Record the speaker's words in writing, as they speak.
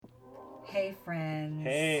Hey, friends.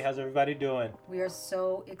 Hey, how's everybody doing? We are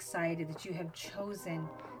so excited that you have chosen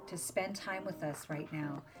to spend time with us right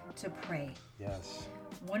now to pray. Yes.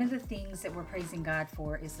 One of the things that we're praising God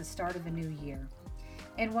for is the start of a new year.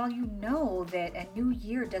 And while you know that a new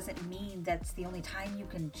year doesn't mean that's the only time you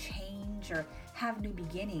can change or have new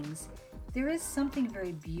beginnings, there is something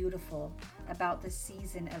very beautiful about the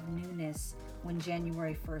season of newness when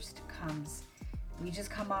January 1st comes. We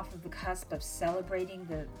just come off of the cusp of celebrating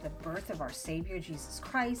the birth of our Savior, Jesus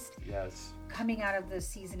Christ, Yes. coming out of the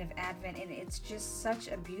season of Advent, and it's just such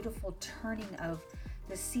a beautiful turning of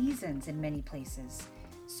the seasons in many places.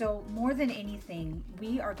 So, more than anything,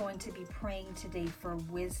 we are going to be praying today for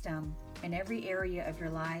wisdom in every area of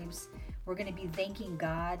your lives. We're going to be thanking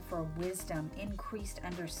God for wisdom, increased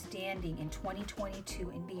understanding in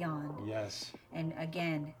 2022 and beyond. Yes. And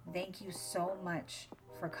again, thank you so much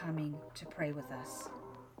for coming to pray with us.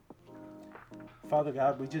 Father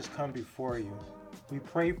God, we just come before you. We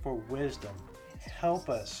pray for wisdom. Help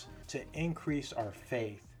us to increase our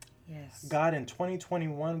faith. Yes. God, in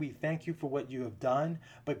 2021, we thank you for what you have done.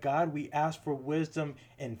 But God, we ask for wisdom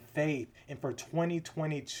and faith. And for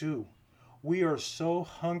 2022, we are so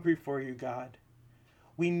hungry for you, God.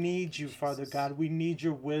 We need you, Father God. We need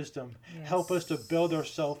your wisdom. Yes. Help us to build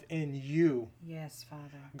ourselves in you. Yes,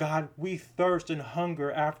 Father. God, we thirst and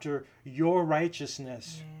hunger after your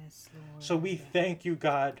righteousness. Yes, Lord. So we thank you,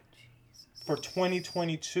 God, Jesus. for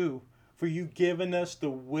 2022, for you giving us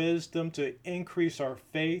the wisdom to increase our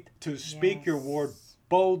faith, to speak your word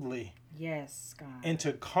boldly, Yes, God. and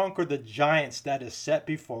to conquer the giants that is set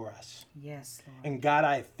before us. Yes, Lord. And God,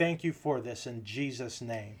 I thank you for this in Jesus'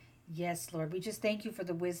 name. Yes, Lord. We just thank you for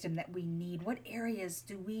the wisdom that we need. What areas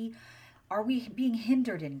are we being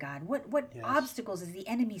hindered in, God? What Yes. obstacles is the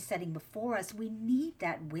enemy setting before us? We need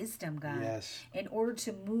that wisdom, God, Yes. in order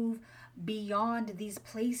to move beyond these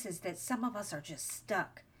places that some of us are just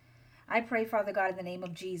stuck. I pray, Father God, in the name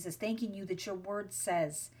of Jesus, thanking you that your word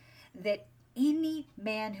says that any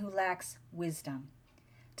man who lacks wisdom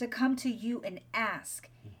to come to you and ask,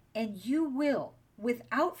 and you will,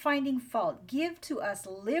 without finding fault, give to us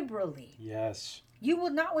liberally. Yes. You will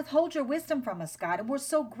not withhold your wisdom from us, God, and we're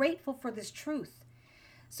so grateful for this truth.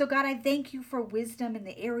 So, God, I thank you for wisdom in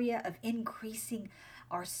the area of increasing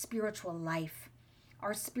our spiritual life,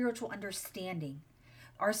 our spiritual understanding,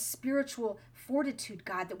 our spiritual fortitude,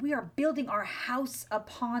 God, that we are building our house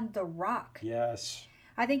upon the rock. Yes.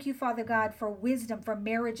 I thank you, Father God, for wisdom for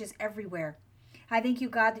marriages everywhere. I thank you,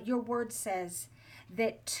 God, that your word says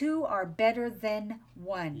that two are better than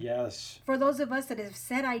one. Yes. For those of us that have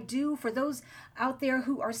said I do, for those out there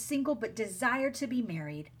who are single but desire to be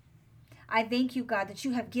married, I thank you, God, that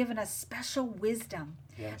you have given us special wisdom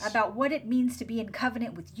about what it means to be in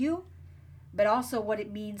covenant with you, but also what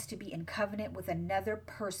it means to be in covenant with another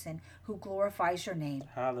person who glorifies your name.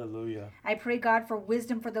 Hallelujah. I pray, God, for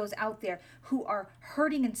wisdom for those out there who are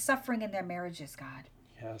hurting and suffering in their marriages, God.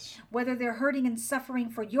 Yes. Whether they're hurting and suffering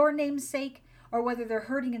for your name's sake or whether they're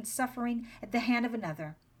hurting and suffering at the hand of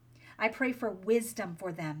another. I pray for wisdom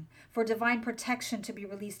for them, for divine protection to be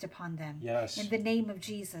released upon them. Yes. In the name of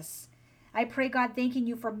Jesus. I pray, God, thanking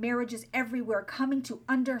you for marriages everywhere coming to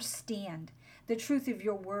understand the truth of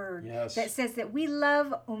your word that says that we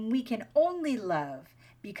love and we can only love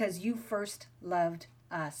because you first loved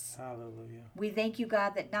us. Hallelujah. We thank you,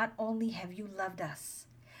 God, that not only have you loved us,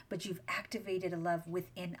 but you've activated a love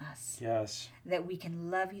within us. Yes. That we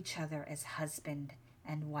can love each other as husband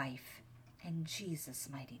and wife. In Jesus'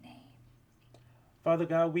 mighty name. Father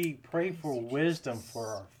God, we pray for wisdom for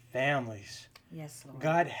our families. Yes, Lord.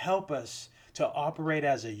 God, help us to operate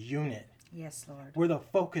as a unit. Yes, Lord. Where the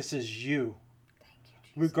focus is you. Thank you,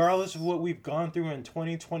 Jesus. Regardless of what we've gone through in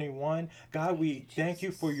 2021, God, we thank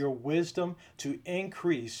you for your wisdom to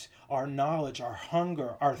increase our knowledge, our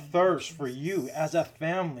hunger, our thirst for you as a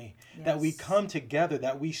family. That we come together,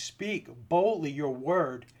 that we speak boldly your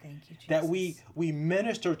word. Thank you, Jesus. That we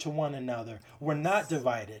minister to one another. We're not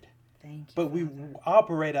divided. Thank you, but we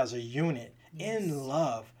operate as a unit in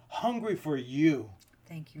love, hungry for you.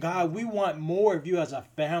 Thank you, God, we want more of you as a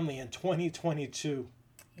family in 2022.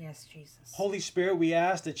 Yes, Jesus. Holy Spirit, we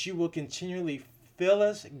ask that you will continually fill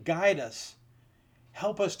us, guide us.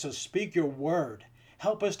 Help us to speak your word.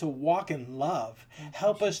 Help us to walk in love.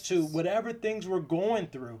 Help us to, whatever things we're going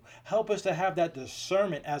through, help us to have that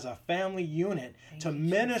discernment as a family unit to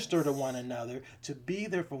minister to one another, to be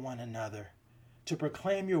there for one another, to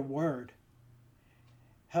proclaim your word.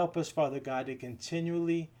 Help us, Father God, to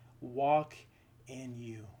continually walk in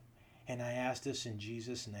you. And I ask this in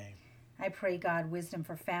Jesus' name. I pray, God, wisdom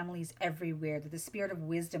for families everywhere, that the spirit of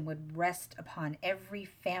wisdom would rest upon every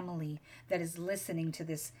family that is listening to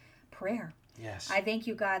this prayer. Yes. I thank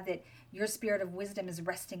you, God, that your spirit of wisdom is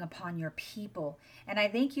resting upon your people. And I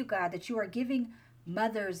thank you, God, that you are giving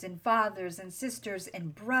mothers and fathers and sisters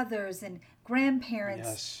and brothers and grandparents,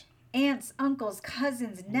 Yes. aunts, uncles,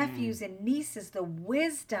 cousins, nephews, and nieces the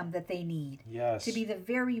wisdom that they need Yes. to be the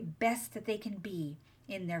very best that they can be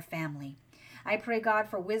in their family. I pray, God,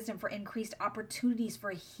 for wisdom, for increased opportunities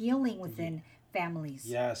for healing within families.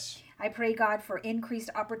 Yes. I pray, God, for increased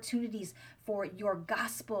opportunities for your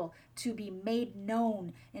gospel to be made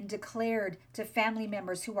known and declared to family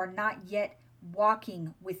members who are not yet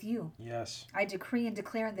walking with you. Yes. I decree and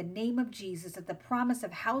declare in the name of Jesus that the promise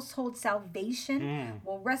of household salvation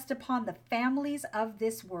will rest upon the families of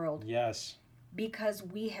this world, Yes. because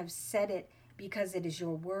we have said it, because it is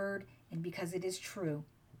your word, and because it is true.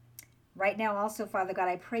 Right now also, Father God,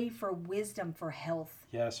 I pray for wisdom for health.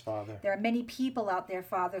 Yes, Father. There are many people out there,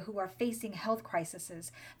 Father, who are facing health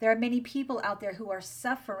crises. There are many people out there who are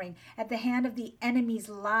suffering at the hand of the enemy's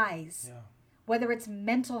lies, Yeah. whether it's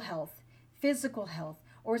mental health, physical health,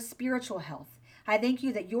 or spiritual health. I thank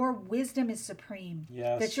you that your wisdom is supreme,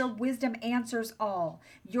 Yes. that your wisdom answers all.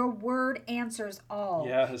 Your word answers all.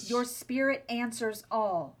 Yes. Your spirit answers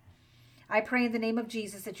all. I pray in the name of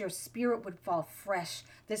Jesus that your spirit would fall fresh.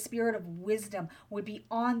 The spirit of wisdom would be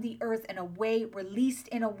on the earth in a way, released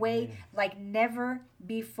in a way like never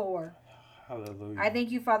before. Hallelujah. I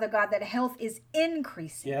thank you, Father God, that health is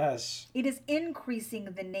increasing. Yes. It is increasing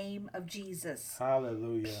in the name of Jesus.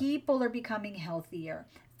 Hallelujah. People are becoming healthier.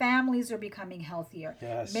 Families are becoming healthier.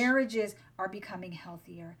 Yes. Marriages are becoming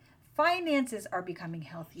healthier. Finances are becoming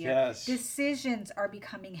healthier. Yes. Decisions are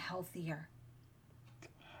becoming healthier.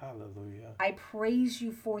 Hallelujah. I praise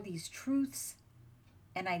you for these truths,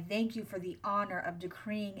 and I thank you for the honor of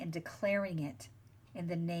decreeing and declaring it in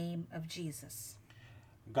the name of Jesus.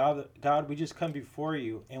 God, we just come before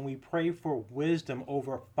you and we pray for wisdom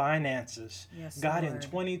over finances. Yes, God, Lord. in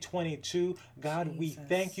 2022, God, we Jesus.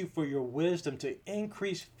 thank you for your wisdom to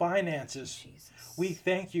increase finances. Jesus. We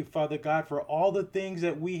thank you, Father God, for all the things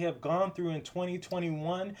that we have gone through in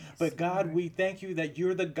 2021. But God, Lord. we thank you that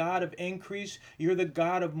you're the God of increase. You're the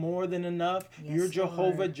God of more than enough. Yes, You're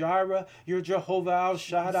Jehovah Lord. Jireh. You're Jehovah El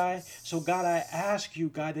Shaddai. Jesus. So God, I ask you,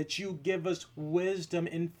 God, that you give us wisdom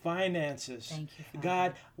in finances. Thank you, Father.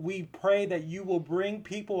 God, we pray that you will bring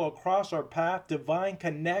people across our path. Divine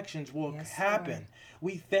connections will Yes, happen. Lord.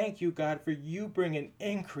 We thank you, God, for you bringing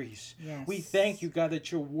increase. Yes. We thank you, God,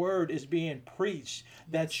 that your word is being preached,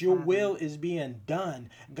 that Yes, your Father. will is being done.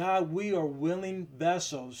 God, we are willing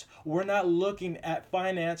vessels. We're not looking at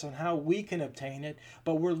finance and how we can obtain it,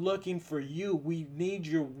 but we're looking for you. We need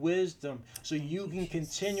your wisdom so you can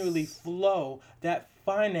continually flow that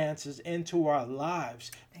finances into our lives.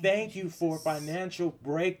 Thank you for Jesus. financial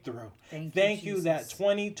breakthrough. Thank you, you that Jesus.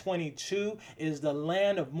 2022 is the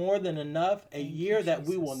land of more than enough, a year that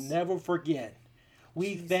we will Jesus. never forget.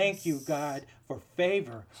 We Jesus. thank you, God, for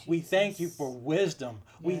favor. We thank you for wisdom.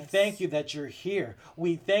 We Yes. thank you that you're here.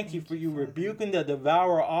 We thank you for you Father. rebuking the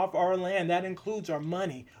devourer off our land. That includes our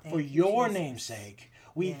money for Thank you, your Jesus. name's sake.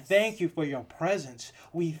 We Yes. thank you for your presence.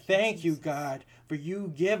 We thank you, Jesus. God, for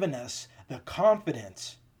you giving us the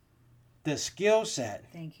confidence, the skill set,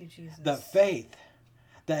 Thank you, Jesus. the faith,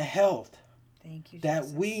 the health Thank you, that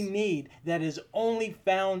Jesus. we need, that is only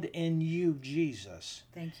found in you, Jesus.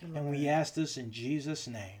 Thank you, Lord. And we ask this in Jesus'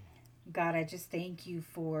 name. God, I just thank you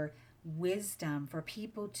for wisdom, for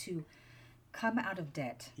people to come out of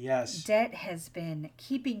debt. Yes. Debt has been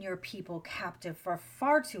keeping your people captive for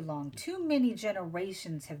far too long. Too many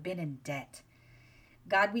generations have been in debt.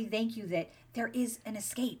 God, we thank you that there is an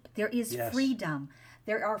escape. There is Yes. freedom.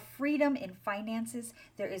 There are freedom in finances.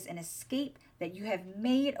 There is an escape that you have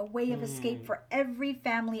made a way of escape for every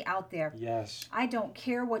family out there. Yes. I don't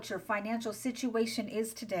care what your financial situation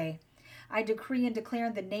is today. I decree and declare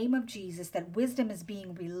in the name of Jesus that wisdom is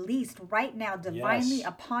being released right now divinely Yes.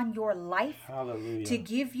 upon your life Hallelujah. to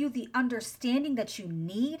give you the understanding that you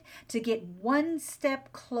need to get one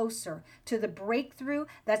step closer to the breakthrough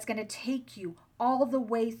that's going to take you all the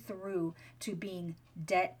way through to being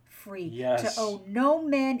debt free, Yes. to owe no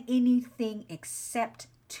man anything except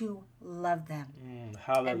to love them.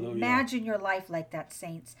 Hallelujah. Imagine your life like that,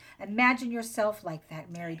 saints. Imagine yourself like that,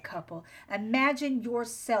 married couple. Imagine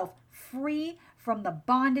yourself free from the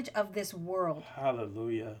bondage of this world.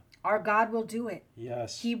 Hallelujah. Our God will do it.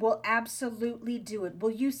 Yes. He will absolutely do it.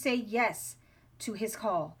 Will you say yes to his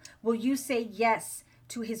call? Will you say yes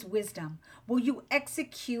to his wisdom? Will you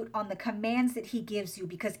execute on the commands that he gives you?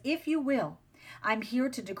 Because if you will, I'm here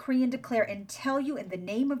to decree and declare and tell you in the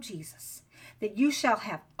name of Jesus that you shall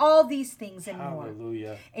have all these things and more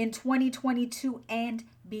Hallelujah. in 2022 and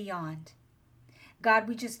beyond. God,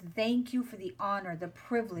 we just thank you for the honor, the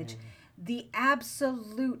privilege, the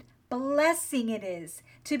absolute blessing it is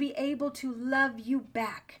to be able to love you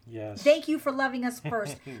back. Yes. Thank you for loving us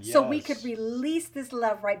first so we Yes. could release this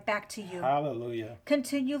love right back to you. Hallelujah.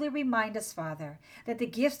 Continually remind us, Father, that the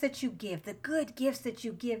gifts that you give, the good gifts that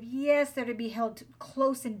you give, yes, they're to be held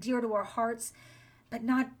close and dear to our hearts, but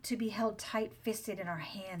not to be held tight-fisted in our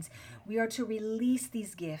hands. We are to release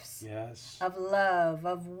these gifts Yes. of love,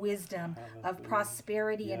 of wisdom, of Hallelujah.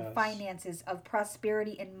 prosperity and Yes. finances, of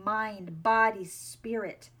prosperity in mind, body,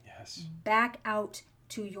 spirit, Yes. back out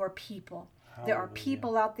to your people. There are Hallelujah.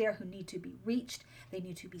 people out there who need to be reached. They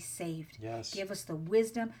need to be saved. Yes. Give us the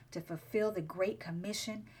wisdom to fulfill the Great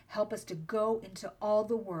Commission. Help us to go into all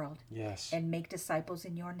the world Yes. and make disciples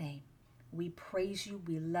in your name. We praise you,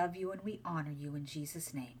 we love you, and we honor you in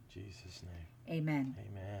Jesus' name. Jesus' name. Amen.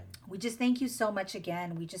 Amen. We just thank you so much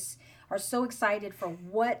again. We just are so excited for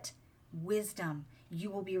what wisdom you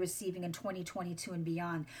will be receiving in 2022 and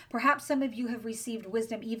beyond. Perhaps some of you have received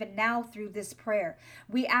wisdom even now through this prayer.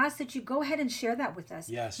 We ask that you go ahead and share that with us.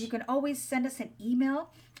 Yes. You can always send us an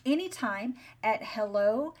email anytime at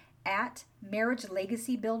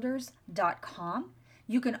hello@marriagelegacybuilders.com.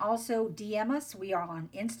 You can also DM us. We are on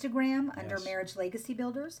Instagram under Yes. Marriage Legacy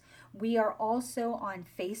Builders. We are also on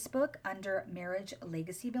Facebook under Marriage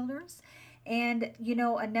Legacy Builders. And,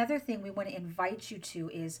 another thing we want to invite you to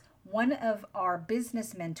is one of our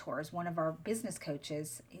business mentors, one of our business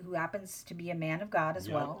coaches, who happens to be a man of God as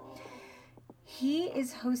Yep. well. He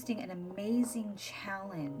is hosting an amazing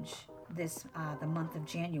challenge the month of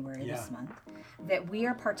January, Yeah. this month, that we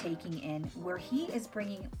are partaking in, where he is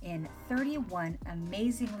bringing in 31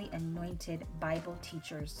 amazingly anointed Bible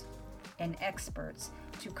teachers and experts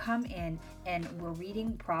to come in, and we're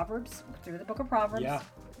reading Proverbs through the book of Proverbs. Yeah.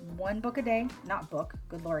 One book a day, not book,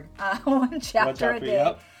 good Lord, one chapter a day.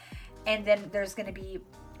 Yep. And then there's going to be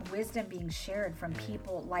wisdom being shared from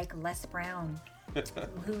people like Les Brown,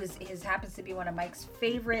 who happens to be one of Mike's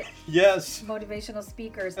favorite Yes. motivational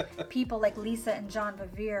speakers. People like Lisa and John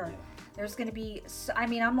Bevere. There's going to be,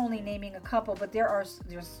 I'm only naming a couple, but there's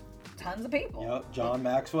tons of people. Yep. John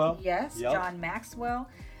Maxwell. Yes, Yep. John Maxwell,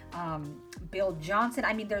 Bill Johnson.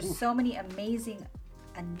 There's so many amazing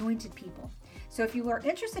anointed people. So if you are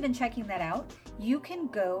interested in checking that out, you can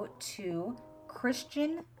go to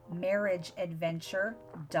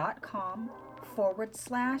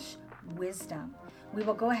christianmarriageadventure.com/wisdom. We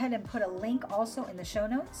will go ahead and put a link also in the show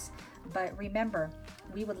notes. But remember,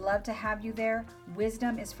 we would love to have you there.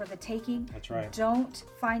 Wisdom is for the taking. That's right. Don't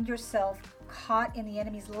find yourself caught in the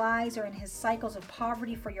enemy's lies or in his cycles of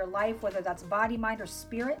poverty for your life, whether that's body, mind, or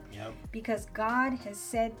spirit. Yep. Because God has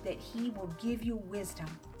said that he will give you wisdom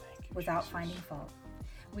without Jesus. finding fault.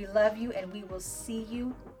 We love you, and we will see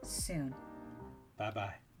you soon.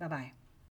 Bye-bye. Bye-bye.